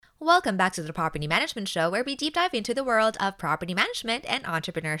Welcome back to the Property Management Show, where we deep dive into the world of property management and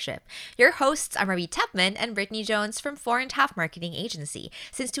entrepreneurship. Your hosts are Marie Tepman and Brittany Jones from 4.5 Marketing Agency.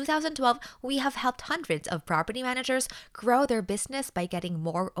 Since 2012, we have helped hundreds of property managers grow their business by getting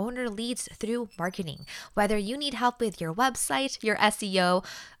more owner leads through marketing. Whether you need help with your website, your SEO,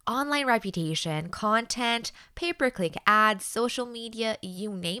 online reputation, content, pay-per-click ads, social media,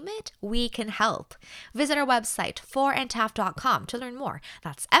 you name it, we can help. Visit our website, forandhalf.com, to learn more.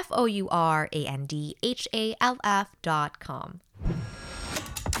 That's FOURANDHALF.com.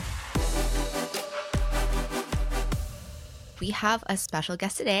 We have a special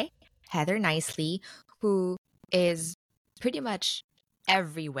guest today, Heather Nicely, who is pretty much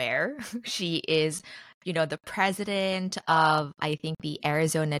everywhere. She is the president of, I think, the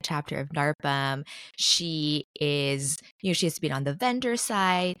Arizona chapter of NARPM. She is, she has been on the vendor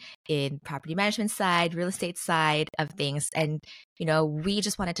side, in property management side, real estate side of things. And, we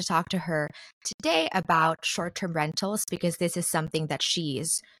just wanted to talk to her today about short-term rentals because this is something that she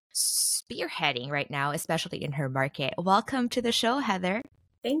is spearheading right now, especially in her market. Welcome to the show, Heather.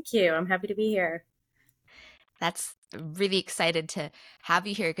 Thank you. I'm happy to be here. That's really excited to have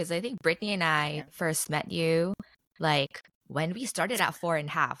you here because I think Brittany and I first met you like when we started at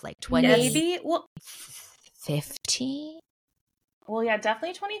 4.5, like 2015. Well, yeah,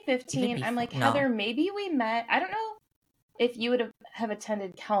 definitely 2015. I'm like, Heather, maybe we met. I don't know if you would have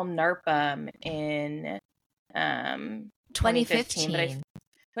attended Cal NARPM in 2015,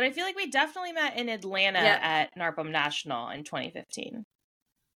 but I feel like we definitely met in Atlanta at NARPM National in 2015.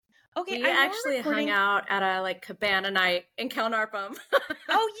 Okay, we actually hung out at a cabana night in Cal NARPM.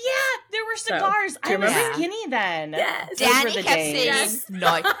 Oh yeah, there were cigars. I was skinny then. Yes, Danny kept saying,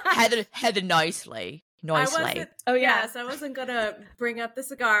 Heather nicely. Oh yes, I wasn't gonna bring up the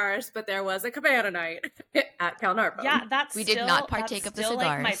cigars, but there was a cabana night at Cal NARPM. Yeah, we did not partake of the cigars.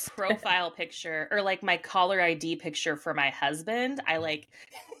 Like my profile picture or like my caller ID picture for my husband.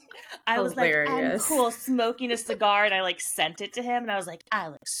 I was hilarious. Like, I'm cool smoking a cigar, and I sent it to him, and I was like, I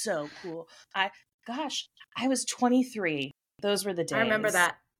look so cool. I was 23. Those were the days. I remember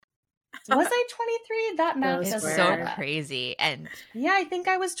that. Was I 23? That math is so crazy. And yeah, I think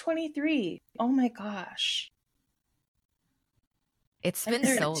I was 23. Oh my gosh. It's been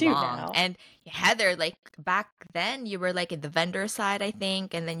so long. Now. And Heather, back then you were in the vendor side, I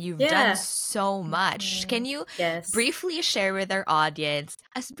think, and then you've done so much. Can you briefly share with our audience,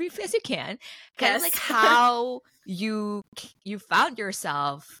 as briefly as you can, kind of how you found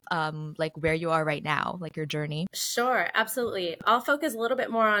yourself where you are right now, your journey? Sure, absolutely. I'll focus a little bit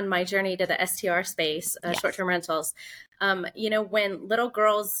more on my journey to the STR space, short-term rentals. When little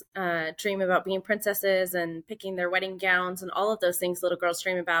girls dream about being princesses and picking their wedding gowns and all of those things little girls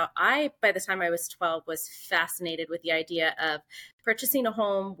dream about, by the time I was 12, was fascinated with the idea of purchasing a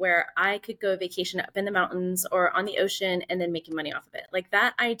home where I could go vacation up in the mountains or on the ocean and then making money off of it.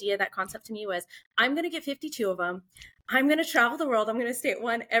 That idea, that concept to me was, I'm going to get 52 of them. I'm going to travel the world. I'm going to stay at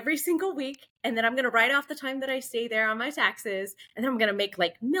one every single week. And then I'm going to write off the time that I stay there on my taxes. And then I'm going to make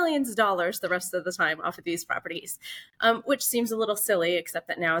millions of dollars the rest of the time off of these properties, which seems a little silly, except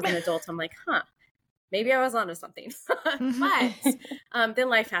that now as an adult, I'm like, maybe I was onto something. But then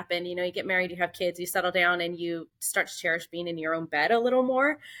life happened. You get married, you have kids, you settle down, and you start to cherish being in your own bed a little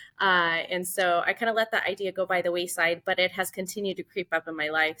more. And so I kind of let that idea go by the wayside, but it has continued to creep up in my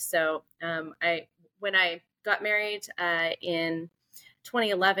life. So when I got married in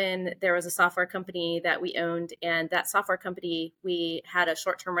 2011, there was a software company that we owned, and that software company, we had a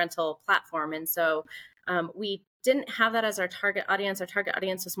short-term rental platform. And so we didn't have that as our target audience. Our target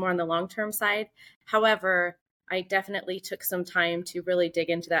audience was more on the long-term side. However, I definitely took some time to really dig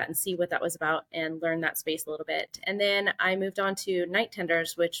into that and see what that was about and learn that space a little bit. And then I moved on to Night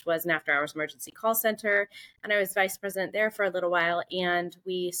Tenders, which was an after-hours emergency call center. And I was vice president there for a little while. And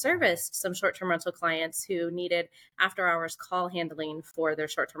we serviced some short-term rental clients who needed after-hours call handling for their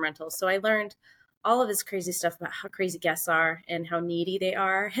short-term rentals. So I learned all of this crazy stuff about how crazy guests are and how needy they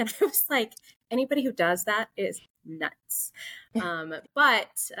are. And I was like, anybody who does that is nuts.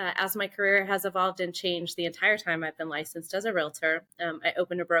 But as my career has evolved and changed the entire time I've been licensed as a realtor, I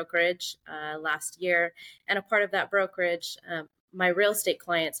opened a brokerage last year. And a part of that brokerage, my real estate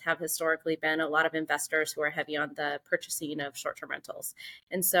clients have historically been a lot of investors who are heavy on the purchasing of short-term rentals.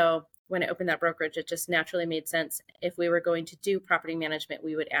 And so when I opened that brokerage, it just naturally made sense. If we were going to do property management,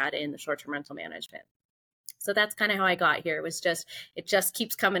 we would add in the short-term rental management. So that's kind of how I got here. It just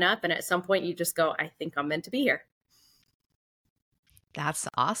keeps coming up. And at some point you just go, I think I'm meant to be here. That's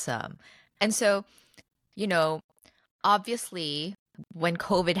awesome. And so, obviously when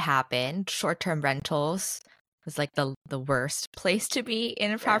COVID happened, short-term rentals was like the worst place to be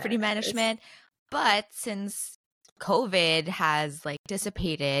in property management. But since COVID has like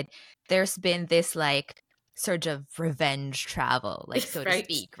dissipated, there's been this like surge of revenge travel, like so to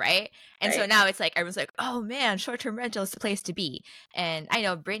speak, right? And so now it's like everyone's like, oh man, short-term rental is the place to be. And I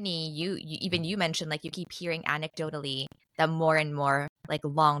know, Brittany, you mentioned like you keep hearing anecdotally that more and more like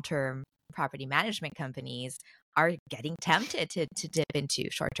long-term property management companies are getting tempted to dip into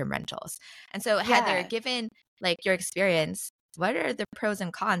short-term rentals. And so Heather, given like your experience, what are the pros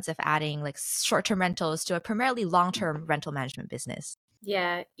and cons of adding like short-term rentals to a primarily long-term rental management business?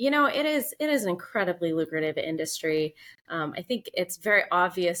 Yeah, it is an incredibly lucrative industry. I think it's very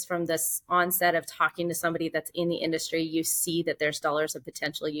obvious from this onset of talking to somebody that's in the industry. You see that there's dollars of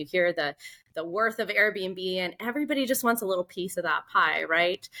potential. You hear the worth of Airbnb, and everybody just wants a little piece of that pie,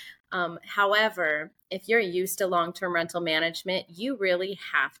 right? However, if you're used to long-term rental management, you really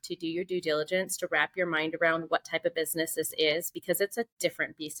have to do your due diligence to wrap your mind around what type of business this is, because it's a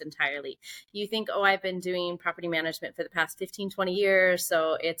different beast entirely. You think, oh, I've been doing property management for the past 15, 20 years,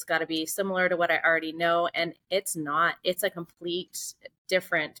 so it's got to be similar to what I already know. And it's not. It's a complete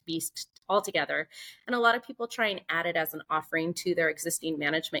different beast altogether. And a lot of people try and add it as an offering to their existing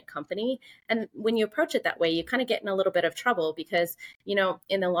management company. And when you approach it that way, you kind of get in a little bit of trouble because,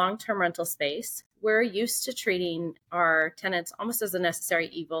 in the long-term rental space, we're used to treating our tenants almost as a necessary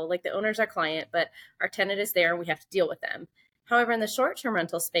evil, like the owner's our client, but our tenant is there and we have to deal with them. However, in the short-term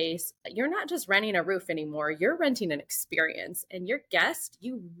rental space, you're not just renting a roof anymore. You're renting an experience, and your guest,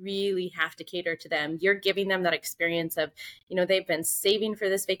 you really have to cater to them. You're giving them that experience of, they've been saving for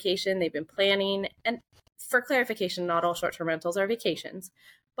this vacation, they've been planning. And for clarification, not all short-term rentals are vacations,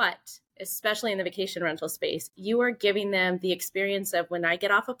 but especially in the vacation rental space, you are giving them the experience of when I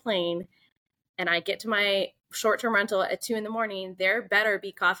get off a plane and I get to my short-term rental at 2 a.m, there better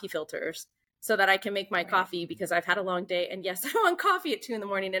be coffee filters so that I can make my coffee because I've had a long day. And yes, I want coffee at 2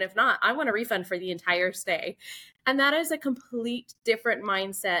 a.m. And if not, I want a refund for the entire stay. And that is a complete different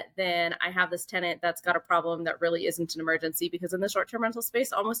mindset than I have this tenant that's got a problem that really isn't an emergency, because in the short-term rental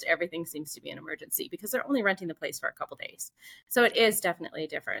space, almost everything seems to be an emergency because they're only renting the place for a couple days. So it is definitely a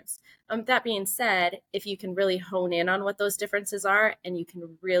difference. That being said, if you can really hone in on what those differences are and you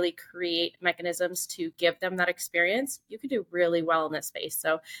can really create mechanisms to give them that experience, you can do really well in this space.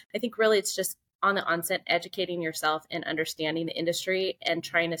 So I think really it's just on the onset, educating yourself and understanding the industry and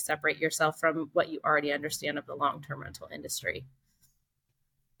trying to separate yourself from what you already understand of the long-term rental industry.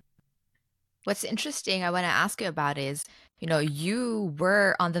 What's interesting I want to ask you about is, you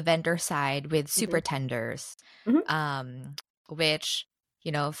were on the vendor side with super tenders, which,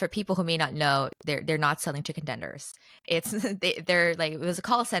 for people who may not know, they're not selling chicken tenders. It's they're like, it was a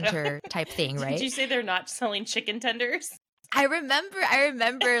call center type thing, right? Did you say they're not selling chicken tenders? I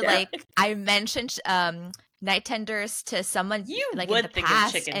remember like I mentioned night tenders to someone you like would in the think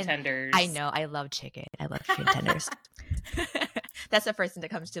past. Of chicken tenders. I know, I love chicken tenders. That's the first thing that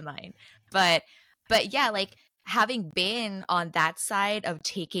comes to mind. But yeah, like having been on that side of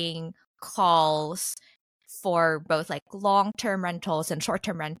taking calls for both like long-term rentals and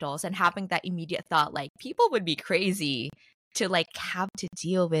short-term rentals, and having that immediate thought, like people would be crazy to like have to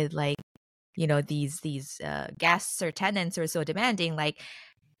deal with like, these guests or tenants are so demanding. Like,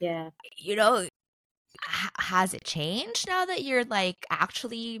 has it changed now that you're like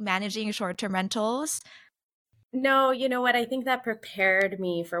actually managing short-term rentals? No, you know what? I think that prepared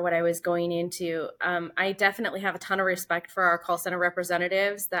me for what I was going into. I definitely have a ton of respect for our call center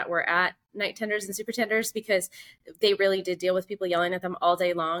representatives that were at night tenders and super tenders, because they really did deal with people yelling at them all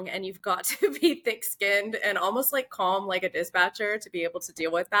day long. And you've got to be thick-skinned and almost like calm like a dispatcher to be able to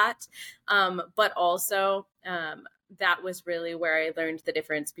deal with that. But also, that was really where I learned the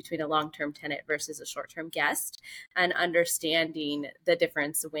difference between a long-term tenant versus a short-term guest, and understanding the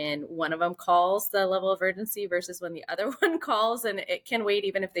difference when one of them calls the level of urgency versus when the other one calls. And it can wait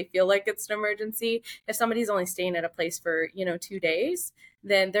even if they feel like it's an emergency. If somebody's only staying at a place for, 2 days,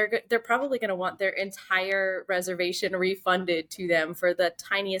 then they're probably going to want their entire reservation refunded to them for the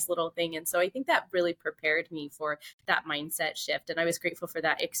tiniest little thing. And so I think that really prepared me for that mindset shift. And I was grateful for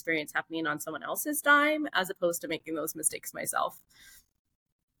that experience happening on someone else's dime as opposed to making those mistakes myself.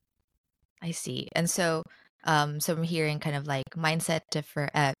 I see. And so I'm hearing kind of like mindset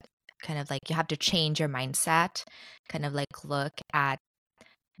kind of like you have to change your mindset, kind of like look at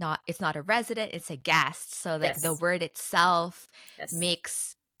it's not a resident, it's a guest. So like the word itself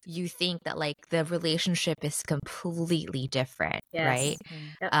makes you think that like the relationship is completely different, right?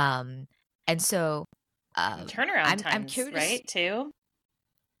 Yep. And so turnaround times, I'm curious, right? Too.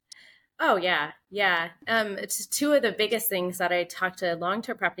 Oh yeah. Yeah, it's two of the biggest things that I talk to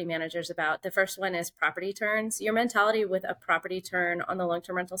long-term property managers about. The first one is property turns. Your mentality with a property turn on the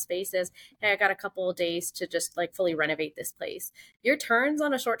long-term rental space is, hey, I got a couple of days to just like fully renovate this place. Your turns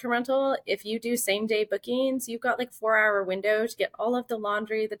on a short-term rental, if you do same-day bookings, you've got like 4-hour window to get all of the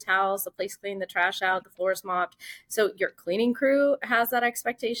laundry, the towels, the place cleaned, the trash out, the floors mopped. So your cleaning crew has that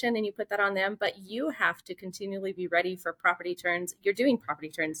expectation and you put that on them, but you have to continually be ready for property turns. You're doing property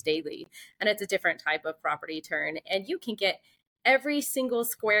turns daily, and it's a different type of property turn, and you can get every single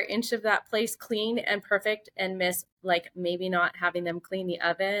square inch of that place clean and perfect and miss like maybe not having them clean the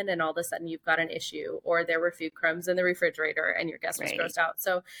oven, and all of a sudden you've got an issue, or there were food crumbs in the refrigerator and your guest was grossed out.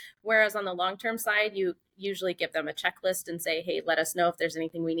 So whereas on the long-term side, you usually give them a checklist and say, hey, let us know if there's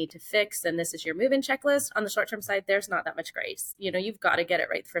anything we need to fix, and this is your move-in checklist. On the short-term side, there's not that much grace. You've got to get it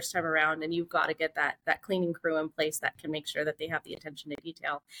right the first time around, and you've got to get that cleaning crew in place that can make sure that they have the attention to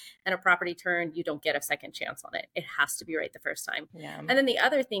detail. And a property turn, you don't get a second chance on it. It has to be right the first time. Yeah. And then the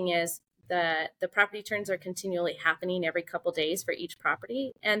other thing is, the property turns are continually happening every couple days for each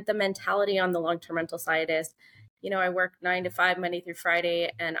property. And the mentality on the long-term rental side is, I work 9 to 5 Monday through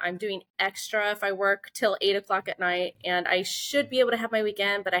Friday, and I'm doing extra if I work till 8 o'clock at night, and I should be able to have my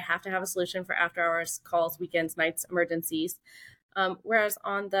weekend, but I have to have a solution for after hours calls, weekends, nights, emergencies. Whereas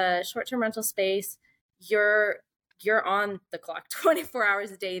on the short-term rental space, you're on the clock 24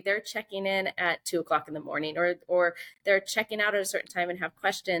 hours a day. They're checking in at 2 o'clock in the morning, or they're checking out at a certain time and have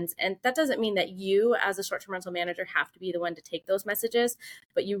questions. And that doesn't mean that you as a short-term rental manager have to be the one to take those messages,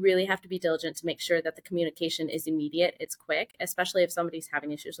 but you really have to be diligent to make sure that the communication is immediate. It's quick, especially if somebody's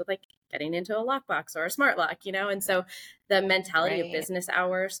having issues with like getting into a lockbox or a smart lock, And so the mentality of business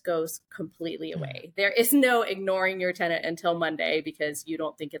hours goes completely away. There is no ignoring your tenant until Monday because you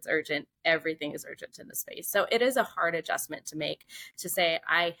don't think it's urgent. Everything is urgent in the space. So it is a hard adjustment to make, to say,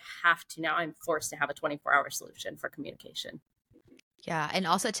 I'm forced to have a 24-hour solution for communication. Yeah. And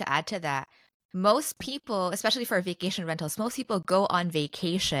also to add to that, most people, especially for vacation rentals, most people go on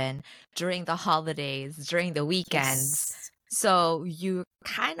vacation during the holidays, during the weekends. Yes. So you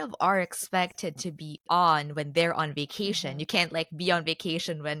kind of are expected to be on when they're on vacation. You can't like be on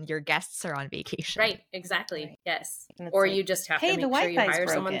vacation when your guests are on vacation. Right. Exactly. Right. Yes. Or like, you just have to make sure you hire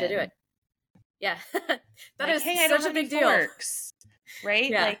someone to do it. Yeah. That is such a big deal. Forks, right?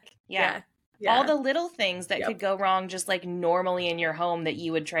 Yeah. Yeah. All the little things that could go wrong just like normally in your home that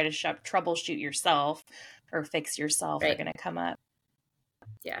you would try to troubleshoot yourself or fix yourself are going to come up.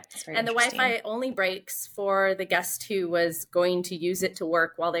 Yeah. And the Wi-Fi only breaks for the guest who was going to use it to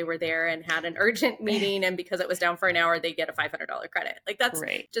work while they were there and had an urgent meeting. And because it was down for an hour, they get a $500 credit. Like that's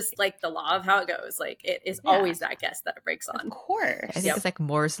just like the law of how it goes. Like it is always that guest that it breaks on. Of course. I think it's like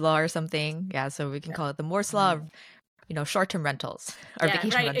Moore's Law or something. Yeah. So we can call it the Moore's Law of, short-term rentals or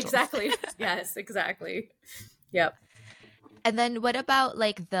vacation rentals. Exactly. Yes, exactly. Yep. And then what about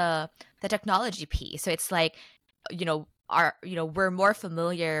like the technology piece? So it's like, we're more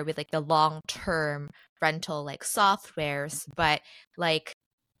familiar with like the long-term rental like softwares, but like,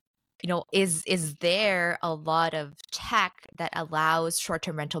 is there a lot of tech that allows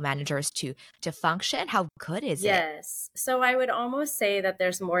short-term rental managers to function? How good is it? Yes. So I would almost say that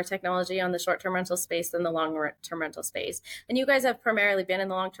there's more technology on the short-term rental space than the long-term rental space. And you guys have primarily been in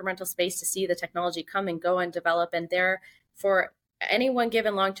the long-term rental space to see the technology come and go and develop. And for any one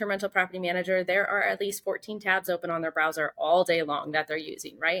given long-term rental property manager, there are at least 14 tabs open on their browser all day long that they're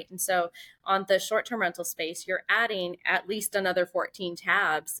using, right? And so on the short-term rental space, you're adding at least another 14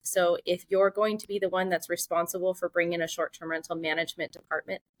 tabs. So if you're going to be the one that's responsible for bringing a short-term rental management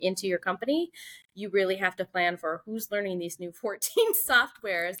department into your company, you really have to plan for who's learning these new 14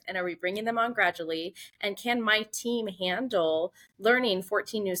 softwares, and are we bringing them on gradually? And can my team handle learning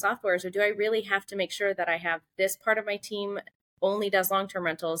 14 new softwares, or do I really have to make sure that I have this part of my team only does long-term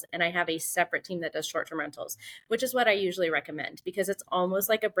rentals and I have a separate team that does short-term rentals, which is what I usually recommend, because it's almost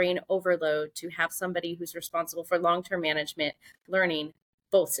like a brain overload to have somebody who's responsible for long-term management learning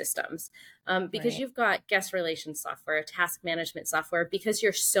both systems, because you've got guest relations software, task management software, because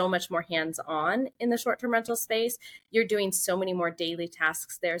you're so much more hands-on in the short-term rental space. You're doing so many more daily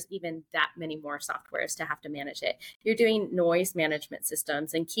tasks. There's even that many more softwares to have to manage it. You're doing noise management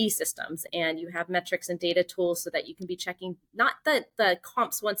systems and key systems, and you have metrics and data tools so that you can be checking not the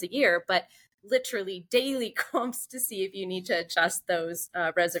comps once a year, but literally daily comps to see if you need to adjust those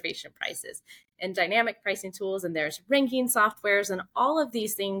reservation prices, and dynamic pricing tools. And there's ranking softwares and all of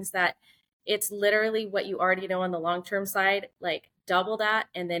these things that it's literally what you already know on the long-term side, like double that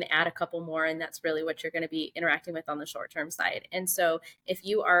and then add a couple more. And that's really what you're going to be interacting with on the short-term side. And so if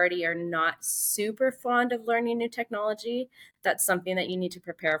you already are not super fond of learning new technology, that's something that you need to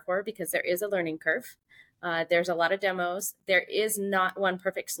prepare for, because there is a learning curve. There's a lot of demos. There is not one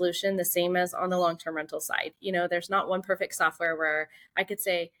perfect solution, the same as on the long-term rental side. There's not one perfect software where I could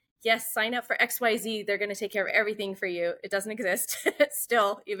say, yes, sign up for XYZ. They're going to take care of everything for you. It doesn't exist.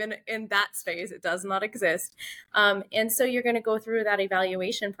 Still, even in that space, it does not exist. And so you're going to go through that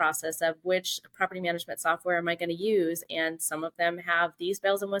evaluation process of which property management software am I going to use? And some of them have these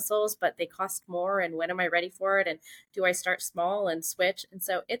bells and whistles, but they cost more. And when am I ready for it? And do I start small and switch? And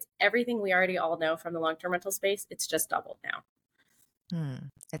so it's everything we already all know from the long-term rental space. It's just doubled now.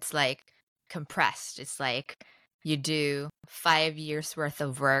 It's like compressed. It's like you do 5 years worth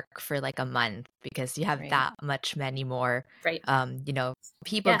of work for like a month, because you have that much many more,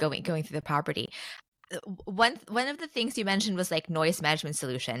 people going through the property. One of the things you mentioned was like noise management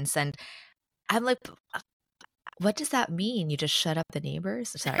solutions, and I'm like, what does that mean? You just shut up the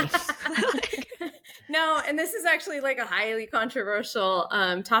neighbors? Sorry. No, and this is actually like a highly controversial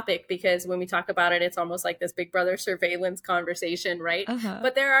topic, because when we talk about it, it's almost like this Big Brother surveillance conversation, right?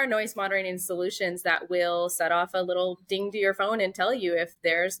 But there are noise moderating solutions that will set off a little ding to your phone and tell you if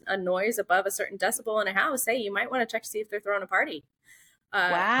there's a noise above a certain decibel in a house. Hey, you might want to check to see if they're throwing a party. Which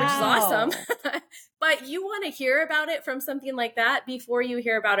is awesome. But you want to hear about it from something like that before you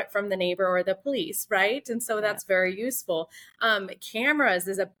hear about it from the neighbor or the police, right? And so that's very useful. Cameras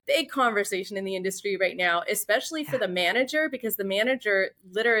is a big conversation in the industry right now, especially for the manager, because the manager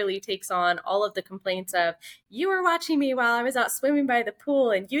literally takes on all of the complaints of, you were watching me while I was out swimming by the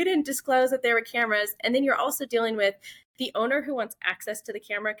pool and you didn't disclose that there were cameras. And then you're also dealing with the owner who wants access to the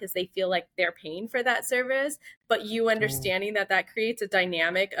camera because they feel like they're paying for that service, but you understanding that creates a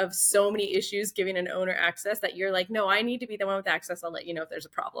dynamic of so many issues giving an owner access that you're like, no, I need to be the one with access. I'll let you know if there's a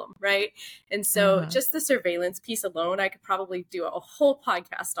problem, right? And so just the surveillance piece alone, I could probably do a whole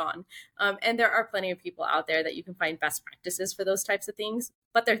podcast on. And there are plenty of people out there that you can find best practices for those types of things,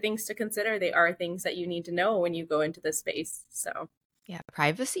 but they're things to consider. They are things that you need to know when you go into this space. So yeah,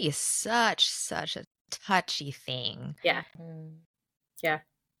 privacy is such a touchy thing. Yeah.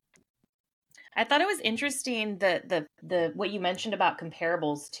 I thought it was interesting the what you mentioned about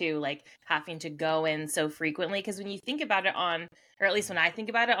comparables too, like having to go in so frequently, because when you think about it or at least when I think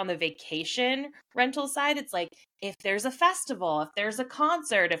about it on the vacation rental side, it's like if there's a festival, if there's a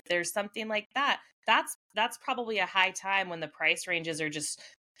concert, if there's something like that, that's probably a high time when the price ranges are just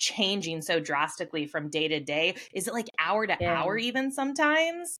changing so drastically from day to day. Is it like hour to hour even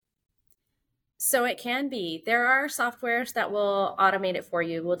sometimes? So it can be. There are softwares that will automate it for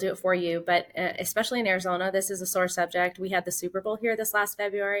you, will do it for you. But especially in Arizona, this is a sore subject. We had the Super Bowl here this last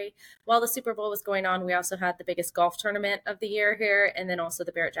February. While the Super Bowl was going on, we also had the biggest golf tournament of the year here, and then also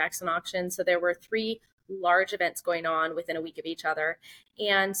the Barrett-Jackson auction. So there were 3 large events going on within a week of each other.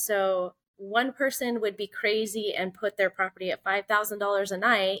 And so one person would be crazy and put their property at $5,000 a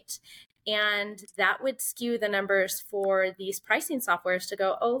night. And that would skew the numbers for these pricing softwares to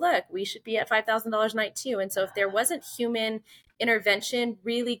go, oh, look, we should be at $5,000 a night too. And so if there wasn't human intervention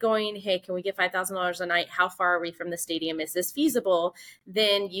really going, hey, can we get $5,000 a night? How far are we from the stadium? Is this feasible?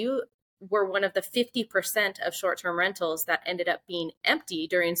 Then you were one of the 50% of short-term rentals that ended up being empty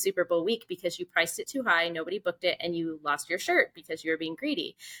during Super Bowl week because you priced it too high, nobody booked it, and you lost your shirt because you were being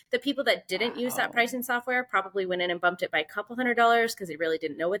greedy. The people that didn't use that pricing software probably went in and bumped it by a couple $100 because they really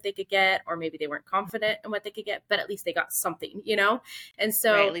didn't know what they could get, or maybe they weren't confident in what they could get, but at least they got something, And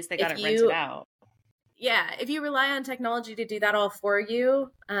so at least they got it rented out. Yeah, if you rely on technology to do that all for you,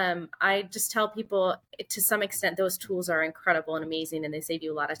 I just tell people to some extent those tools are incredible and amazing and they save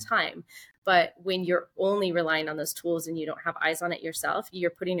you a lot of time. But when you're only relying on those tools and you don't have eyes on it yourself, you're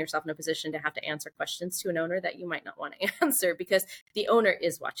putting yourself in a position to have to answer questions to an owner that you might not want to answer because the owner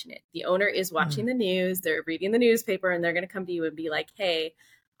is watching it. The owner is watching the news, they're reading the newspaper, and they're going to come to you and be like, hey,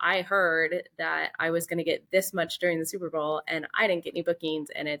 I heard that I was going to get this much during the Super Bowl and I didn't get any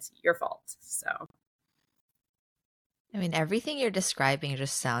bookings and it's your fault. So. I mean, everything you're describing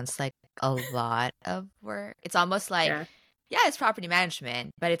just sounds like a lot of work. It's almost like, it's property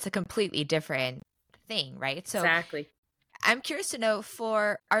management, but it's a completely different thing, right? So exactly. I'm curious to know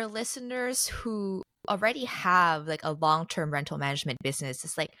for our listeners who already have like a long-term rental management business,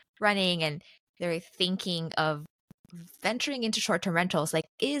 it's like running and they're thinking of venturing into short-term rentals, like,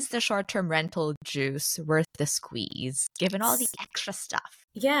 is the short-term rental juice worth the squeeze given all the extra stuff?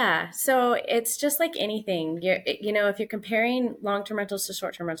 Yeah, so it's just like anything. If you're comparing long-term rentals to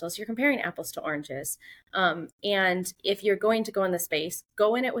short-term rentals, you're comparing apples to oranges. And if you're going to go in the space,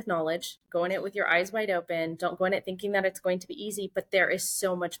 go in it with knowledge, go in it with your eyes wide open. Don't go in it thinking that it's going to be easy, but there is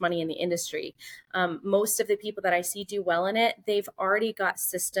so much money in the industry. Most of the people that I see do well in it, they've already got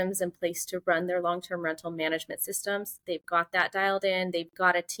systems in place to run their long-term rental management systems. They've got that dialed in. They've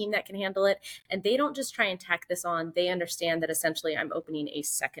got a team that can handle it. And they don't just try and tack this on. They understand that essentially I'm opening a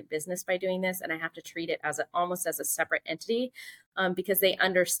second business by doing this, and I have to treat it as almost as a separate entity, because they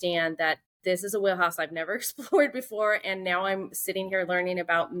understand that this is a wheelhouse I've never explored before. And now I'm sitting here learning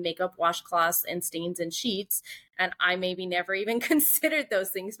about makeup, washcloths, and stains and sheets. And I maybe never even considered those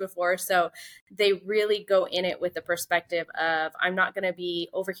things before. So they really go in it with the perspective of, I'm not going to be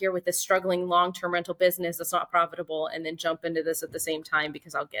over here with this struggling long-term rental business that's not profitable and then jump into this at the same time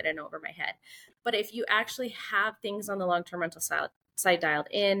because I'll get in over my head. But if you actually have things on the long-term rental side dialed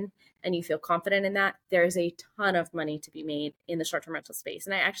in, and you feel confident in that, there's a ton of money to be made in the short-term rental space.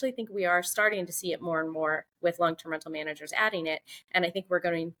 And I actually think we are starting to see it more and more with long-term rental managers adding it. And I think we're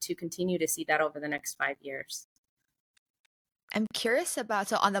going to continue to see that over the next 5 years. I'm curious about,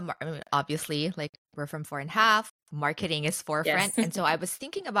 so on the, obviously, like we're from 4.5, marketing is forefront. Yes. And so I was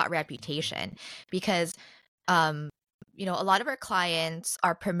thinking about reputation because, a lot of our clients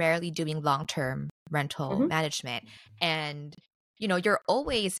are primarily doing long-term rental management. And you're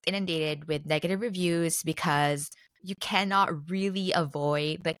always inundated with negative reviews because you cannot really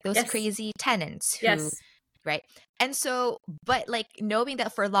avoid like those crazy tenants who, right? And so, but like knowing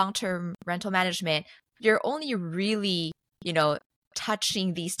that for long-term rental management, you're only really,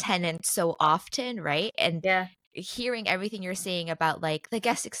 touching these tenants so often, right? And hearing everything you're saying about like the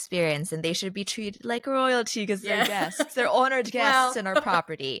guest experience, and they should be treated like royalty because they're guests, they're honored guests in our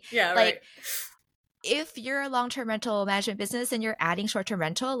property. Like, if you're a long-term rental management business and you're adding short-term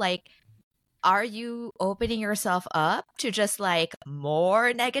rental, like, are you opening yourself up to just like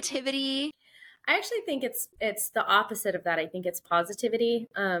more negativity? I actually think it's the opposite of that. I think it's positivity.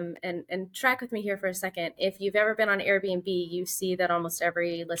 And track with me here for a second. If you've ever been on Airbnb, you see that almost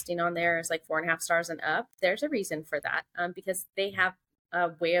every listing on there is like 4.5 stars and up. There's a reason for that, because they have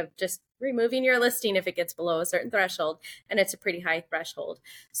a way of just removing your listing if it gets below a certain threshold, and it's a pretty high threshold.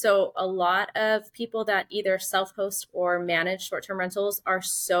 So a lot of people that either self-host or manage short-term rentals are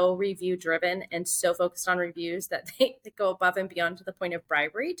so review driven and so focused on reviews that they go above and beyond to the point of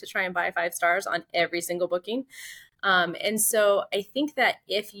bribery to try and buy 5 stars on every single booking. And so I think that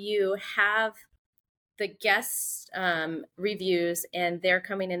if you have the guest reviews and they're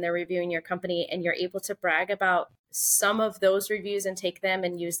coming in, they're reviewing your company, and you're able to brag about some of those reviews and take them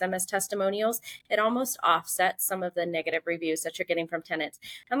and use them as testimonials, it almost offsets some of the negative reviews that you're getting from tenants.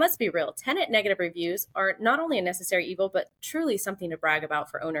 And let's be real, tenant negative reviews are not only a necessary evil, but truly something to brag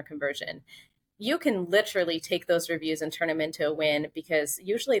about for owner conversion. You can literally take those reviews and turn them into a win, because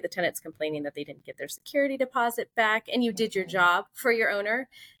usually the tenant's complaining that they didn't get their security deposit back and you did your job for your owner.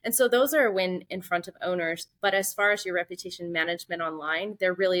 And so those are a win in front of owners. But as far as your reputation management online,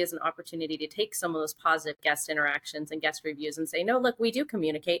 there really is an opportunity to take some of those positive guest interactions and guest reviews and say, no, look, we do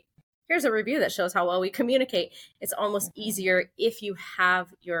communicate. Here's a review that shows how well we communicate. It's almost easier if you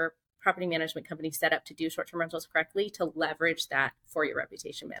have your property management company set up to do short-term rentals correctly to leverage that for your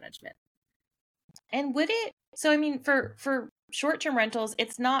reputation management. And would it, so I mean, for short-term rentals,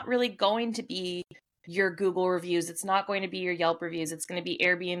 it's not really going to be your Google reviews. It's not going to be your Yelp reviews. It's going to be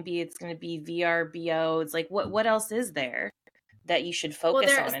Airbnb. It's going to be VRBO. It's like, what else is there that you should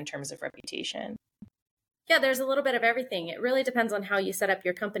focus on in terms of reputation? Yeah, there's a little bit of everything. It really depends on how you set up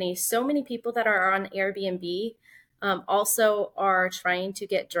your company. So many people that are on Airbnb also are trying to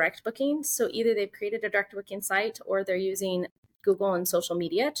get direct bookings. So either they've created a direct booking site or they're using Google and social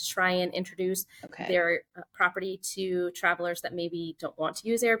media to try and introduce their property to travelers that maybe don't want to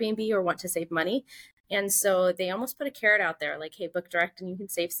use Airbnb or want to save money. And so they almost put a carrot out there like, hey, book direct and you can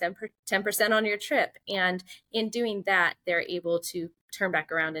save 10% on your trip. And in doing that, they're able to turn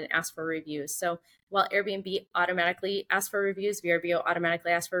back around and ask for reviews. So while Airbnb automatically asks for reviews, VRBO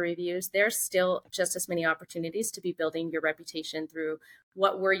automatically asks for reviews, there's still just as many opportunities to be building your reputation through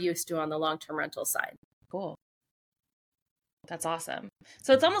what we're used to on the long-term rental side. Cool. That's awesome.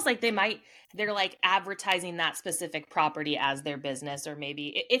 So it's almost like they're like advertising that specific property as their business, or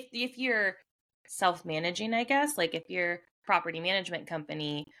maybe if you're self-managing, I guess, like if you're a property management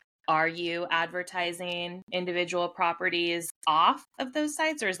company, are you advertising individual properties off of those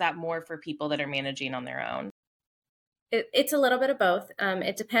sites, or is that more for people that are managing on their own? It's a little bit of both.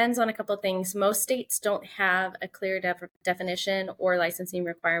 It depends on a couple of things. Most states don't have a clear definition or licensing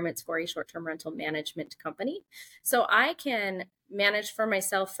requirements for a short-term rental management company. So I can manage for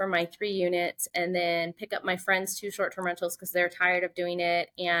myself for my 3 units, and then pick up my friends' 2 short-term rentals because they're tired of doing it,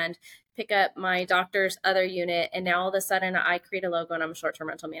 and pick up my doctor's other unit. And now all of a sudden I create a logo and I'm a short-term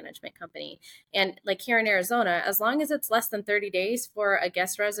rental management company. And like here in Arizona, as long as it's less than 30 days for a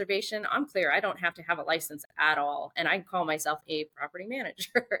guest reservation, I'm clear. I don't have to have a license at all. And I can call myself a property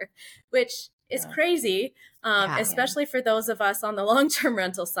manager, which is crazy, especially for those of us on the long-term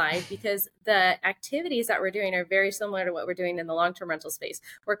rental side, because the activities that we're doing are very similar to what we're doing in the long-term rental space.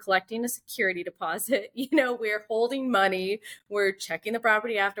 We're collecting a security deposit, we're holding money, we're checking the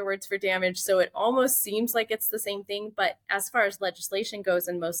property afterwards for damage. So it almost seems like it's the same thing, but as far as legislation goes,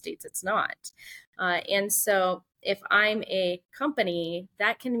 in most states, it's not. And so if I'm a company,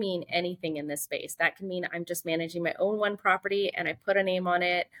 that can mean anything in this space. That can mean I'm just managing my own one property and I put a name on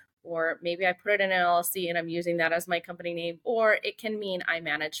it, or maybe I put it in an LLC and I'm using that as my company name, or it can mean I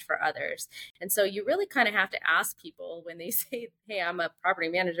manage for others. And so you really kind of have to ask people when they say, hey, I'm a property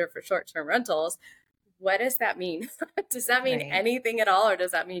manager for short-term rentals, what does that mean? Does that mean anything at all? Or does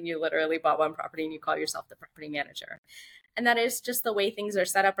that mean you literally bought one property and you call yourself the property manager? And that is just the way things are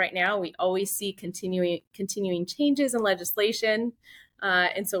set up right now. We always see continuing changes in legislation.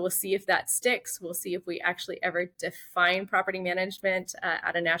 And so we'll see if that sticks. We'll see if we actually ever define property management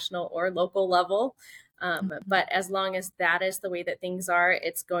at a national or local level. But as long as that is the way that things are,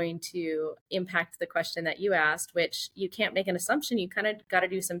 it's going to impact the question that you asked, which you can't make an assumption. You kind of got to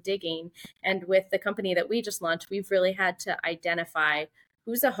do some digging. And with the company that we just launched, we've really had to identify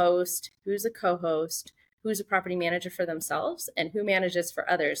who's a host, who's a co-host, who's a property manager for themselves, and who manages for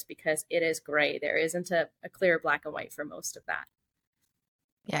others, because it is gray. There isn't a clear black and white for most of that.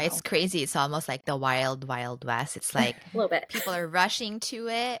 Yeah, it's crazy. It's almost like the wild, wild west. It's like a little bit. People are rushing to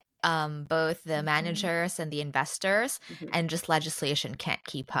it, both the managers and the investors, and just legislation can't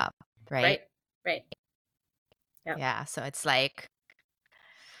keep up, right? Right. Yeah, so it's like,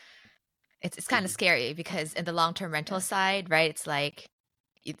 it's kind of scary because in the long-term rental side, right, it's like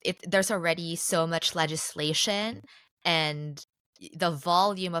there's already so much legislation, and the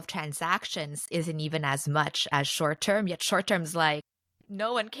volume of transactions isn't even as much as short-term, yet short-term's like,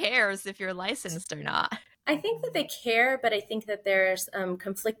 no one cares if you're licensed or not. I think that they care, but I think that there's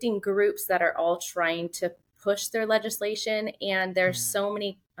conflicting groups that are all trying to push their legislation. And there's so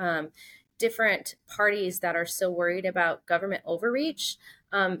many different parties that are so worried about government overreach.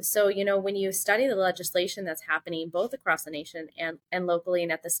 So, when you study the legislation that's happening both across the nation and locally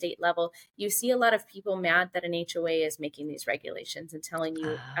and at the state level, you see a lot of people mad that an HOA is making these regulations and telling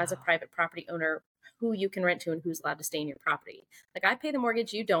you as a private property owner who you can rent to and who's allowed to stay in your property. Like, I pay the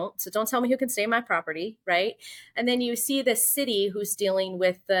mortgage, you don't. So don't tell me who can stay in my property, right? And then you see the city who's dealing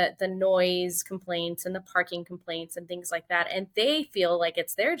with the noise complaints and the parking complaints and things like that. And they feel like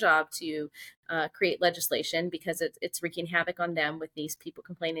it's their job to create legislation because it's wreaking havoc on them with these people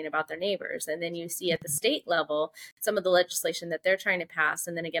complaining about their neighbors. And then you see at the state level some of the legislation that they're trying to pass.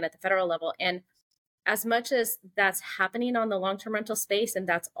 And then again at the federal level. And as much as that's happening on the long-term rental space, and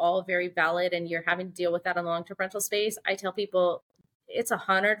that's all very valid, and you're having to deal with that on the long-term rental space, I tell people it's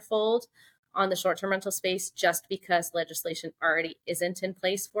 100-fold on the short-term rental space just because legislation already isn't in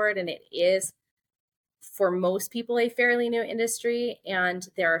place for it. And it is, for most people, a fairly new industry. And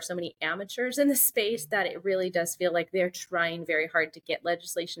there are so many amateurs in the space that it really does feel like they're trying very hard to get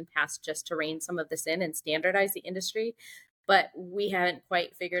legislation passed just to rein some of this in and standardize the industry. But we haven't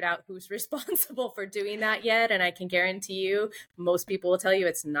quite figured out who's responsible for doing that yet. And I can guarantee you, most people will tell you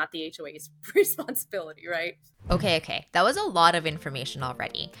it's not the HOA's responsibility, right? Okay. That was a lot of information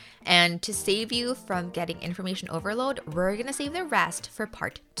already. And to save you from getting information overload, we're going to save the rest for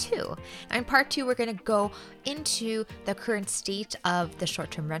part 2. And in part 2, we're going to go into the current state of the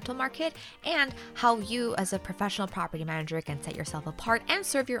short-term rental market and how you as a professional property manager can set yourself apart and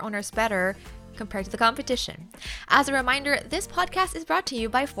serve your owners better compared to the competition. As a reminder, this podcast is brought to you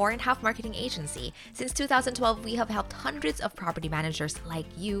by 4.5 Marketing Agency. Since 2012, we have helped hundreds of property managers like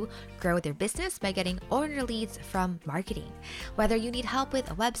you grow their business by getting owner leads from marketing. Whether you need help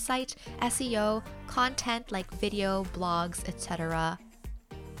with a website, SEO, content like video, blogs, etc.,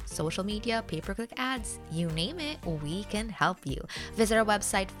 social media, pay-per-click ads, you name it, we can help you. Visit our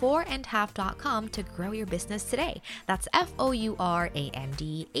website 4andhalf.com to grow your business today. That's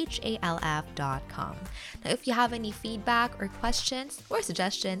FOURANDHALF.com. Now, if you have any feedback or questions or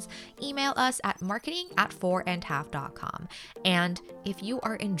suggestions, email us at marketing@4andhalf.com. And if you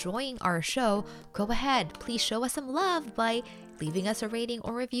are enjoying our show, go ahead, please show us some love by leaving us a rating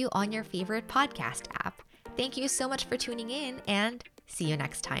or review on your favorite podcast app. Thank you so much for tuning in, and see you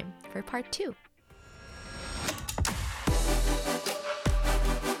next time for part 2.